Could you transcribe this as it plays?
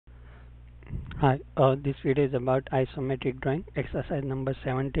Hi, this video is about isometric drawing, exercise number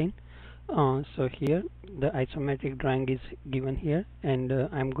 17. So here the isometric drawing is given here, and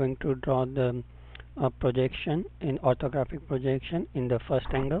I'm going to draw the projection in orthographic projection in the first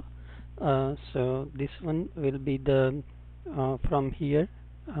angle. So this one will be the from here.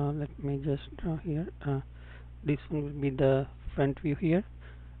 Let me just draw here. This one will be the front view here,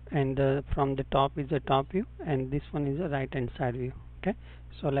 and from the top is the top view, and this one is the right hand side view. Okay,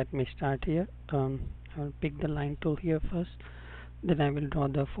 so let me start here. I'll pick the line tool here first, then I will draw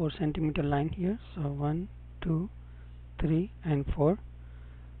the 4 centimeter line here. So 1 2 3 and 4,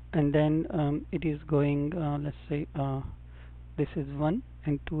 and then it is going, let's say this is 1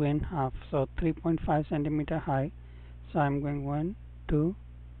 and 2 and half, so 3.5 centimeter high. So I'm going 1 2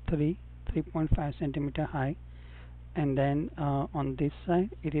 3 3.5 centimeter high, and then on this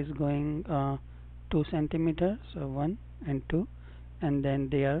side it is going 2 centimeter, so 1 and 2, and then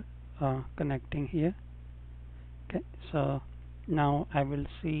they are connecting here. Okay, so now I will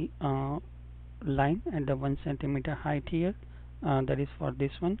see line at the 1 centimeter height here, that is for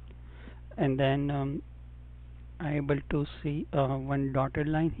this one, and then I able to see one dotted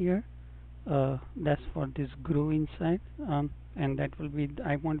line here, that's for this groove inside, and that will be,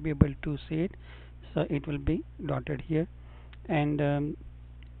 I won't be able to see it, so it will be dotted here. And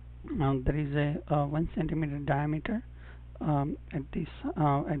now there is a 1 centimeter diameter at this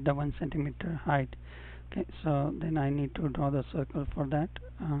at the 1 centimeter height. Okay, so then I need to draw the circle for that.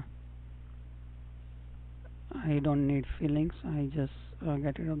 I don't need fillings, I just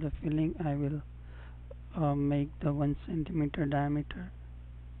get rid of the filling. I will make the 1 centimeter diameter.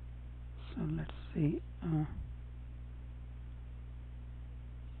 So let's see,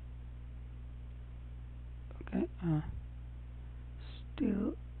 okay,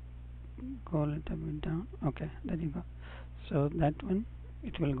 still go a little bit down. Okay, there you go. So that one,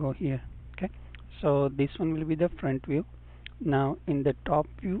 it will go here. Okay, so this one will be the front view. Now in the top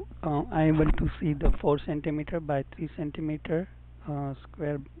view, I am able to see the 4 centimeter by 3 centimeter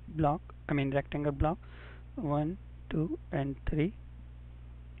square block, I mean rectangle block, 1 2 and 3,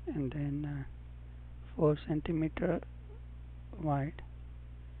 and then 4 centimeter wide,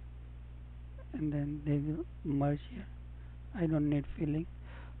 and then they will merge here. I don't need filling.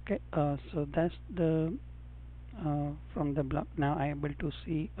 Okay, so that's the from the block. Now I am able to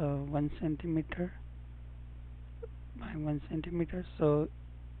see 1 centimeter by 1 centimeter, so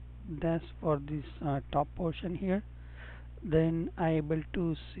that's for this top portion here. Then I able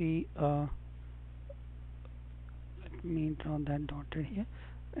to see, let me draw that dotted here,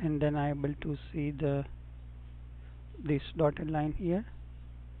 and then I able to see this dotted line here.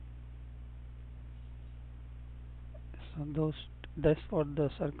 So that's for the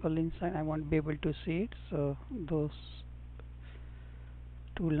circle inside. I won't be able to see it, so those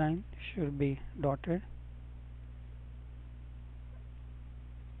two lines should be dotted.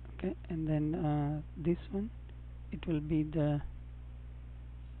 Okay, and then this one, it will be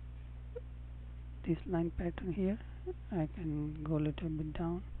this line pattern here. I can go a little bit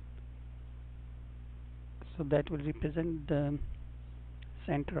down, so that will represent the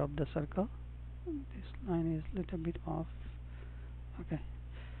center of the circle. This line is little bit off. Okay,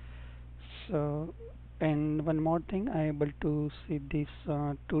 so, and one more thing, I am able to see this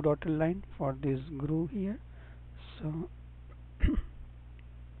 2 dotted line for this groove here. So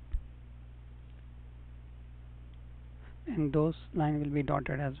and those line will be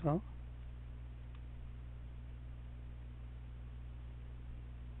dotted as well.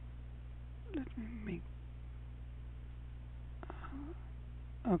 Let me make,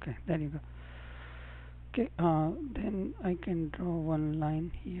 okay, there you go. Okay, then I can draw one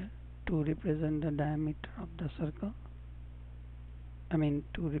line here to represent the diameter of the circle, I mean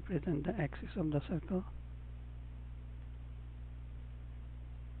to represent the axis of the circle.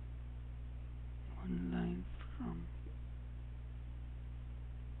 One line from,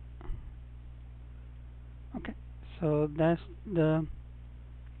 okay, so that's the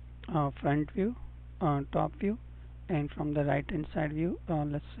front view, top view, and from the right hand side view,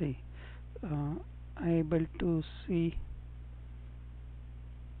 let's see, I able to see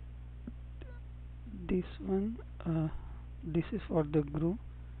this one. This is for the groove.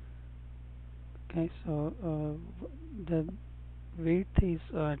 Okay, so the width is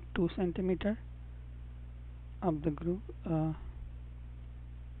 2 centimeter of the groove. Okay.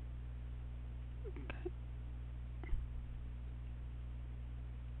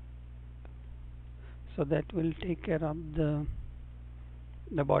 So that will take care of the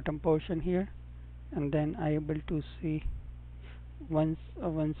bottom portion here, and then I able to see 1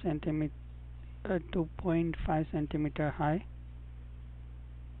 centimeter, 2.5 centimeter high.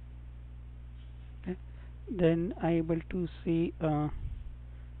 then I able to see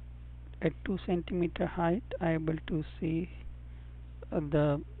at 2 centimeter height I able to see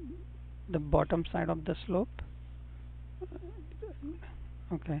the bottom side of the slope.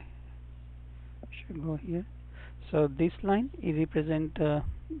 Okay, should go here. So this line is represent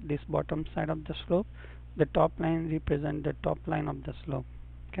this bottom side of the slope. The top line represent the top line of the slope.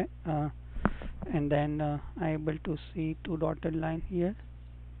 Okay, and then I able to see two dotted line here.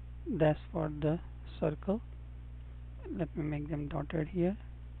 That's for the circle. Let me make them dotted here.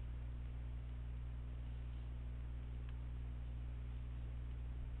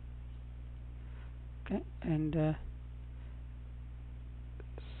 Okay, and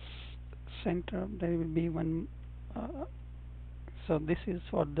center there will be one. So this is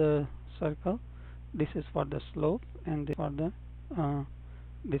for the circle, this is for the slope, and this for the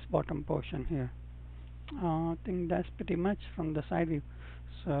this bottom portion here. I think that's pretty much from the side view.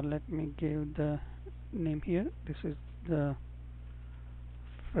 So let me give the name here. This is the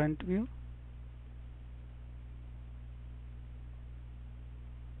front view.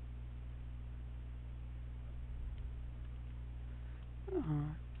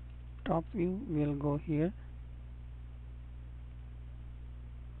 Top view will go here,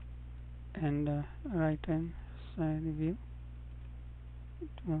 and right hand side view it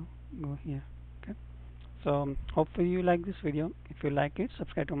will go here. Okay, so hopefully you like this video. If you like it,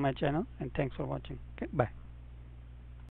 subscribe to my channel, and thanks for watching. Okay, bye.